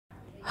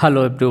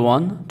Hello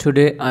everyone,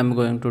 today I'm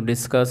going to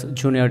discuss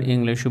Junior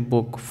English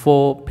Book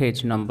 4,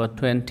 page number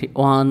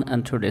 21,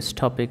 and today's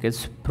topic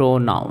is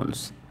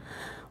pronouns.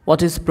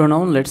 What is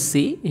pronoun? Let's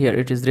see. Here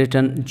it is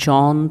written,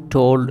 John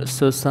told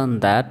Susan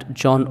that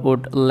John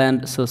would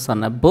lend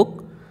Susan a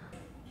book.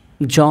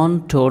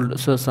 John told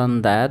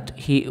Susan that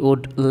he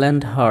would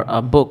lend her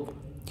a book.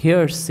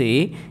 Here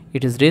see,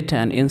 it is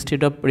written,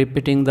 instead of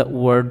repeating the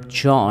word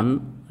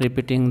John,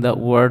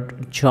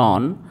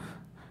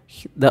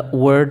 the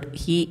word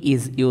he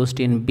is used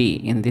in be.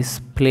 In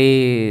this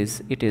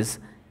place it is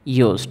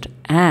used,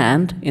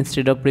 and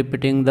instead of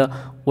repeating the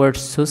word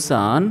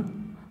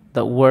Susan,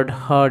 the word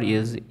her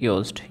is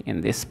used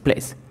in this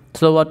place.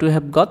 So what we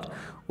have got?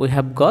 We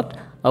have got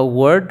a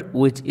word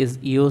which is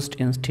used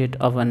instead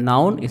of a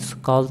noun is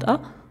called a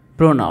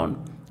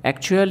pronoun.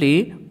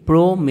 Actually,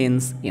 pro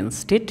means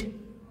instead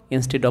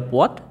of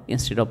what?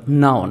 Instead of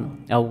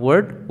noun. A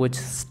word which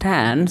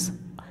stands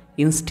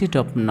instead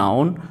of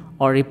noun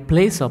or in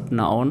place of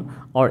noun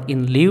or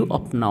in lieu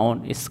of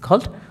noun is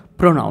called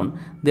pronoun.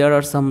 There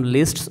are some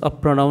lists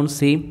of pronouns.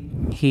 See,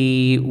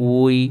 he,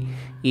 we,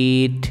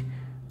 it,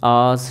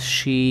 us,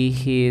 she,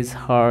 his,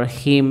 her,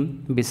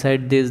 him.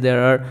 Beside this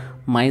there are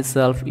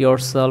myself,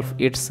 yourself,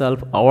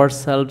 itself,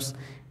 ourselves,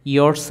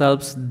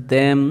 yourselves,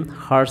 them,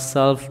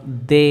 herself,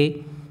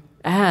 they.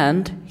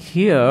 And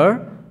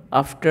here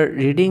after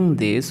reading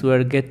this we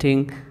are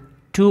getting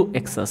two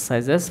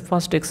exercises.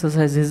 First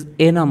exercise is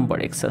a number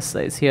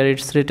exercise. Here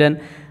it's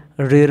written,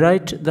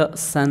 rewrite the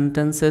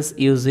sentences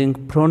using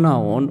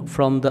pronoun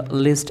from the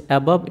list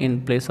above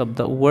in place of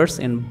the words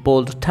in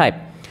bold type.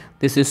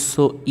 This is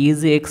so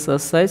easy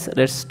exercise.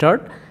 Let's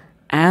start.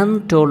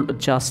 Anne told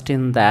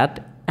Justin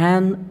that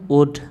Anne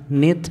would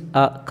knit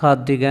a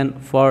cardigan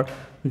for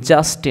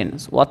Justin.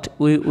 So what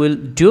we will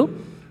do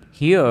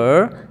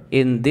here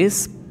in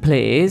this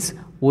place,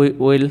 we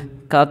will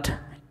cut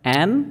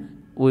Anne.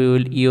 We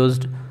will use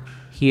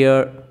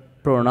here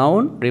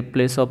pronoun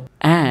replace of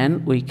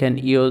Anne. We can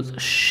use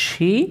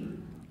she,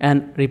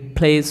 and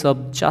replace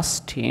of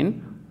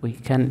Justin we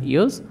can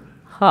use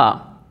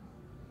her.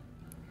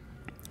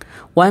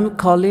 When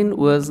Colin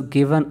was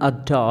given a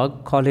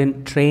dog,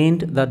 Colin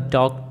trained the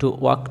dog to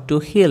walk to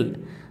hill.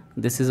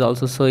 This is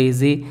also so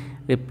easy.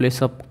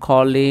 Replace of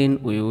Colin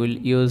we will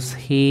use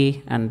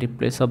he, and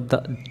replace of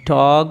the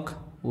dog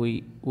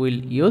we will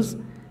use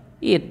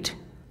it.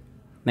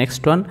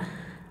 Next one,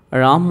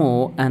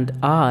 Ramu and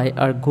I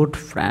are good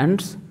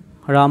friends.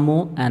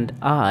 Ramu and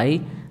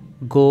I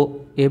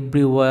go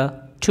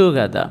everywhere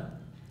together.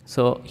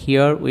 So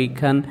here we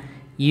can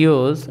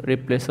use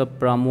replace of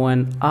Ramu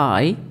and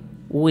I,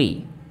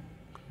 we.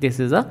 This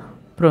is a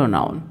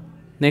pronoun.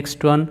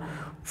 Next one,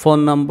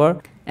 phone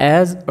number.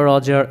 As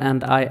Roger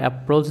and I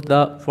approached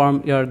the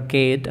farmyard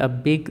gate, a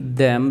big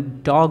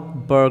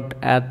dog barked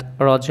at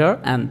Roger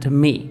and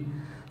me.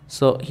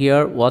 So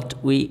here what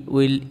we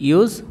will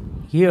use?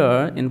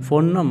 Here in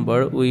phone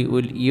number we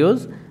will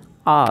use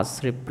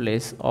us.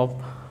 Replace of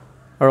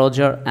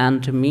Roger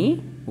and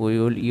me we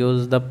will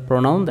use the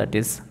pronoun that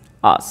is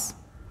us.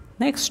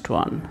 Next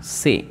one,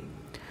 see.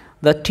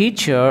 The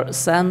teacher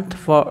sent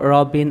for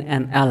Robin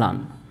and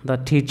Alan. The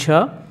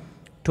teacher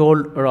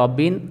told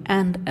Robin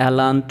and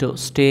Alan to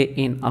stay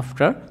in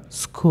after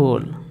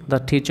school. The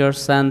teacher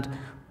sent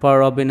for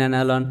Robin and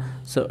Alan.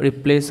 So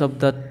replace of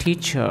the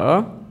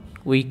teacher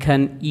we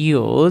can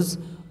use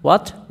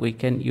what? We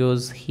can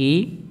use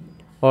he,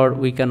 or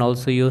we can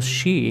also use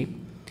she.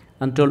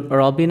 Until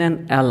Robin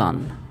and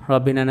Alan.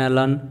 Robin and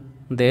Alan,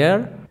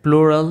 they're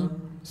plural.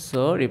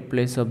 So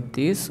replace of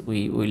this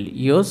we will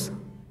use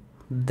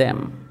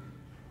them.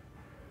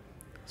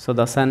 So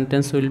the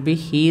sentence will be,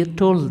 he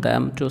told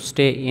them to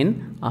stay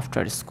in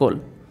after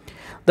school.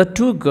 The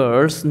two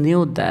girls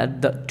knew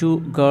that the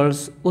two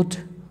girls would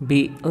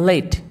be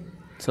late.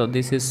 So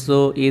this is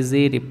so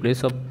easy.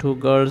 Replace of two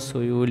girls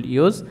we will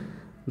use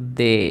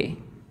they.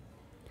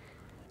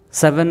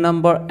 7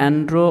 number,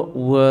 Andrew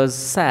was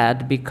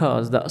sad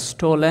because the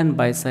stolen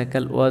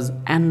bicycle was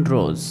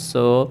Andrew's.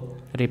 So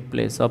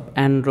replace of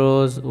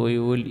Andrew's we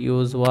will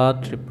use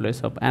what? Replace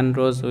of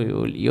Andrew's we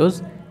will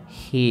use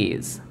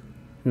his.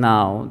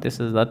 Now this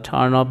is the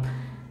turn of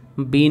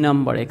B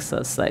number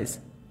exercise.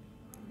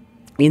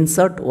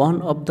 Insert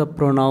one of the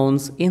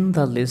pronouns in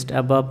the list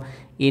above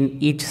in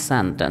each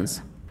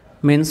sentence.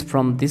 Means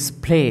from this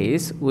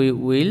place we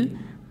will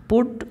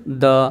put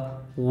the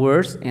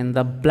words in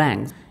the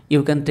blanks.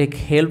 You can take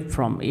help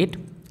from it.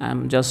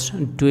 I'm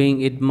just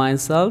doing it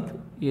myself.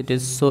 It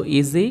is so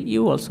easy.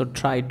 You also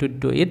try to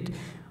do it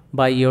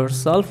by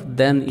yourself,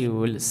 then you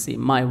will see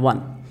my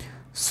one.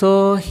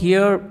 So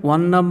here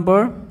 1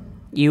 number,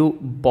 you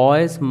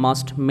boys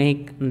must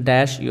make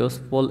dash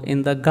useful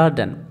in the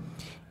garden.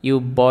 You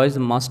boys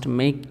must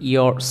make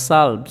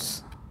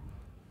yourselves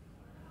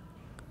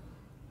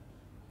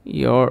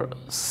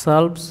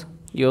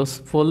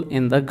useful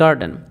in the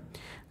garden.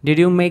 Did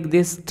you make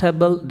this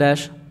table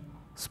dash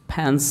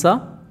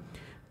Spencer?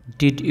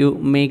 Did you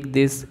make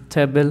this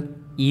table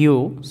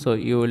you? So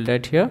you will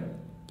write here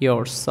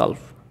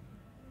yourself.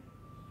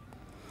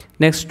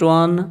 Next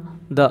one,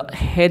 the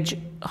hedge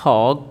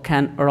hedgehog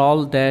can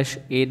roll dash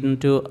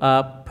into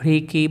a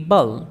pricky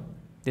ball.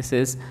 This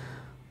is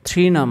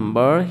 3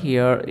 number.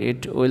 Here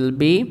it will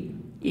be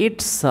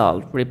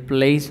itself.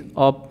 Replace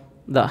of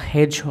the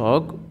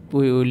hedgehog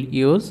we will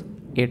use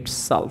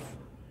itself.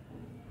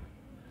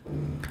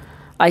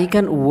 I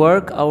can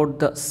work out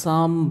the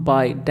sum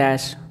by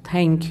dash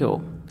thank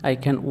you. I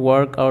can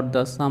work out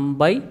the sum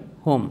by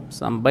whom?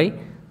 Sum by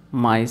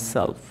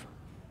myself.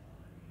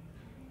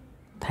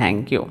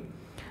 Thank you.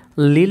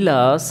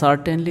 Leela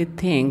certainly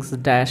thinks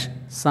dash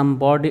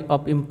somebody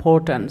of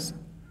importance.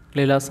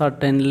 Leela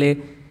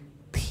certainly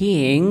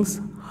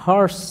thinks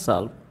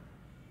herself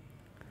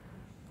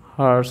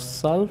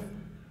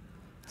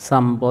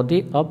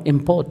somebody of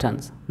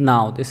importance.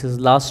 Now this is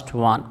last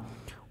one.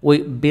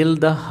 We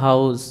build the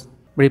house.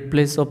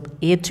 Replace of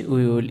it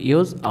we will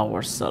use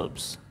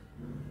ourselves.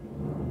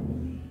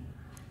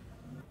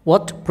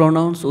 What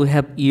pronouns we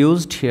have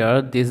used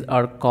here? These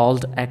are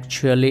called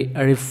actually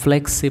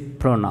reflexive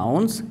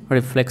pronouns.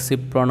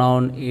 Reflexive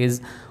pronoun is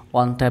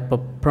one type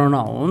of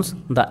pronouns.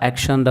 The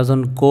action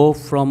doesn't go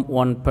from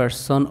one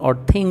person or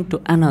thing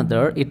to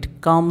another.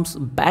 It comes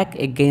back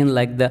again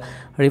like the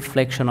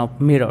reflection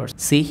of mirrors.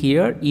 See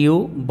here,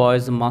 you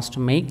boys must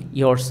make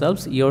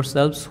yourselves.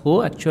 Yourselves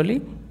who?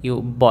 Actually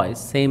you boys.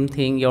 Same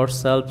thing,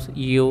 yourselves,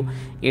 you,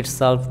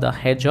 itself, the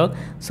hedgehog.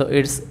 So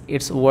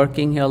it's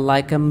working here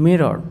like a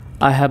mirror.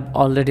 I have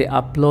already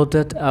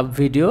uploaded a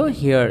video.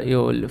 Here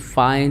you will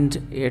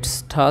find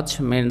its touch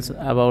means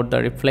about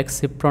the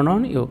reflexive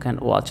pronoun. You can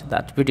watch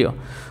that video.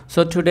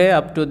 So today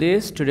up to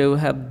this, today we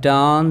have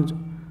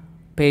done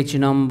page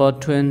number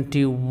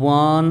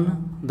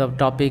 21. The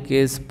topic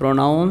is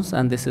pronouns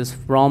and this is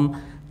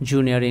from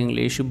Junior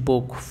English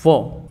book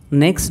 4.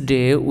 Next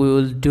day we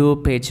will do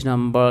page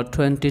number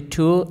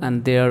 22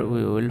 and there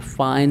we will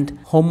find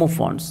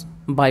homophones.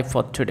 Bye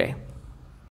for today.